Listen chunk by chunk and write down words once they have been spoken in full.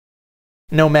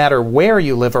No matter where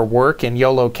you live or work in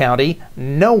Yolo County,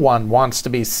 no one wants to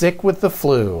be sick with the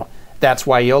flu. That's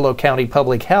why Yolo County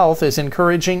Public Health is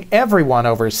encouraging everyone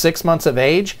over 6 months of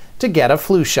age to get a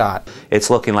flu shot.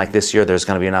 It's looking like this year there's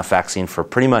going to be enough vaccine for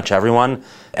pretty much everyone.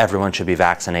 Everyone should be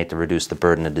vaccinated to reduce the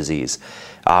burden of disease.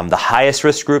 The highest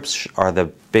risk groups are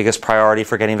the biggest priority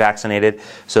for getting vaccinated.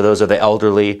 So those are the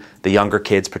elderly, the younger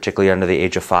kids, particularly under the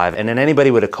age of 5, and then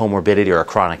anybody with a comorbidity or a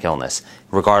chronic illness,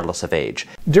 regardless of age.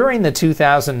 During the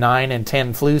 2009 and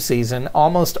 10 flu season,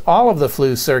 almost all of the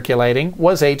flu circulating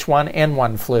was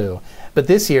H1N1 flu. But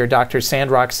this year, Dr.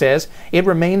 Sandrock says it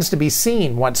remains to be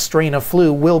seen what strain of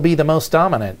flu will be the most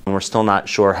dominant. We're still not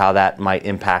sure how that might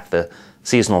impact the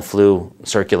seasonal flu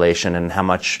circulation and how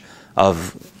much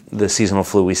of the seasonal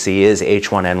flu we see is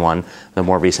H1N1, the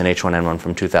more recent H1N1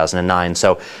 from 2009.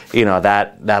 So,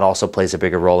 that also plays a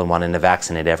bigger role in wanting to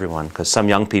vaccinate everyone, because some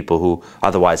young people who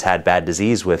otherwise had bad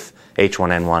disease with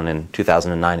H1N1 in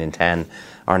 2009 and 10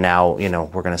 are now,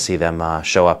 we're going to see them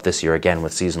show up this year again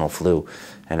with seasonal flu,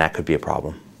 and that could be a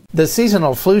problem. The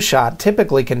seasonal flu shot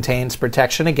typically contains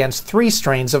protection against 3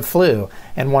 strains of flu,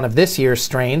 and one of this year's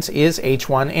strains is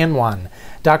H1N1.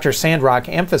 Dr. Sandrock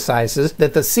emphasizes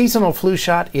that the seasonal flu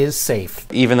shot is safe.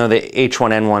 Even though the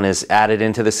H1N1 is added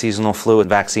into the seasonal flu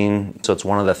vaccine, so it's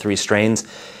one of the 3 strains,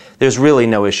 there's really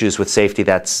no issues with safety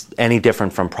that's any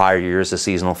different from prior years of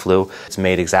seasonal flu. It's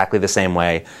made exactly the same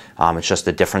way. It's just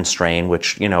a different strain,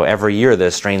 which, every year the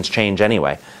strains change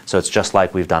anyway. So it's just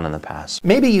like we've done in the past.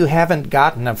 Maybe you haven't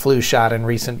gotten a flu shot in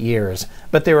recent years,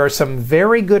 but there are some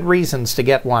very good reasons to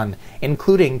get one,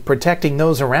 including protecting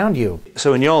ththose around you.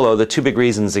 So in YOLO, the 2 big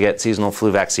reasons to get seasonal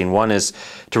flu vaccine, one is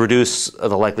to reduce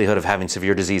the likelihood of having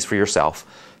severe disease for yourself.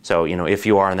 So, if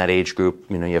you are in that age group,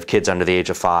 you have kids under the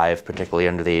age of 5, particularly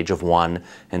under the age of 1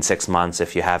 and 6 months.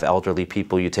 If you have elderly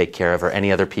people you take care of or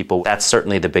any other people, that's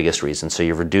certainly the biggest reason. So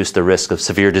you reduce the risk of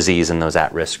severe disease in those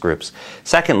at-risk groups.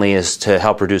 Secondly is to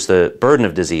help reduce the burden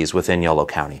of disease within Yolo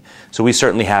County. So we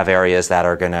certainly have areas that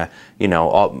are going to,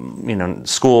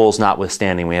 schools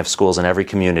notwithstanding, we have schools in every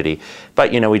community.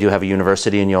 But, we do have a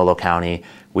university in Yolo County.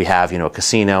 We have, a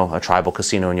casino, a tribal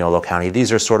casino in Yolo County.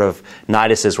 These are sort of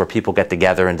niduses where people get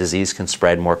together and disease can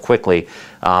spread more quickly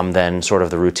than sort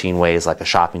of the routine ways like a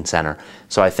shopping center.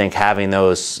 So I think having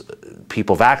those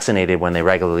people vaccinated when they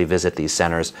regularly visit these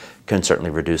centers can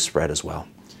certainly reduce spread as well.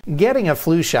 Getting a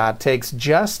flu shot takes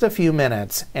just a few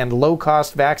minutes, and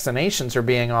low-cost vaccinations are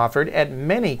being offered at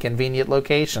many convenient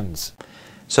locations.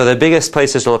 So the biggest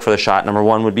places to look for the shot, number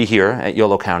 1 would be here at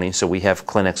Yolo County. So we have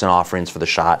clinics and offerings for the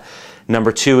shot.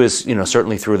 Number 2 is,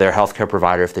 certainly through their healthcare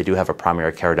provider if they do have a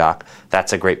primary care doc.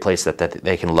 That's a great place that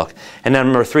they can look. And then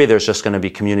number 3, there's just going to be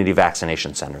community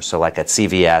vaccination centers. So like at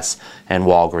CVS and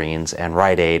Walgreens and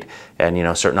Rite Aid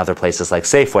and, certain other places like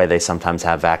Safeway, they sometimes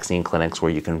have vaccine clinics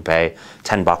where you can pay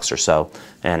 $10 or so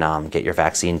and get your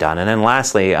vaccine done. And then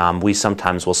lastly, we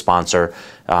sometimes will sponsor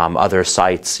other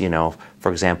sites,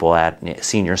 for example, at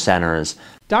senior centers.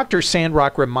 Dr.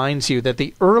 Sandrock reminds you that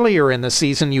the earlier in the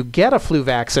season you get a flu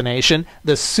vaccination,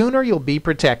 the sooner you'll be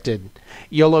protected.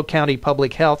 Yolo County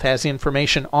Public Health has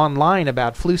information online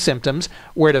about flu symptoms,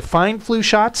 where to find flu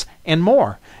shots, and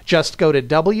more. Just go to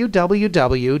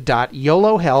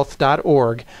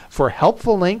www.YoloHealth.org for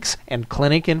helpful links and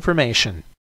clinic information.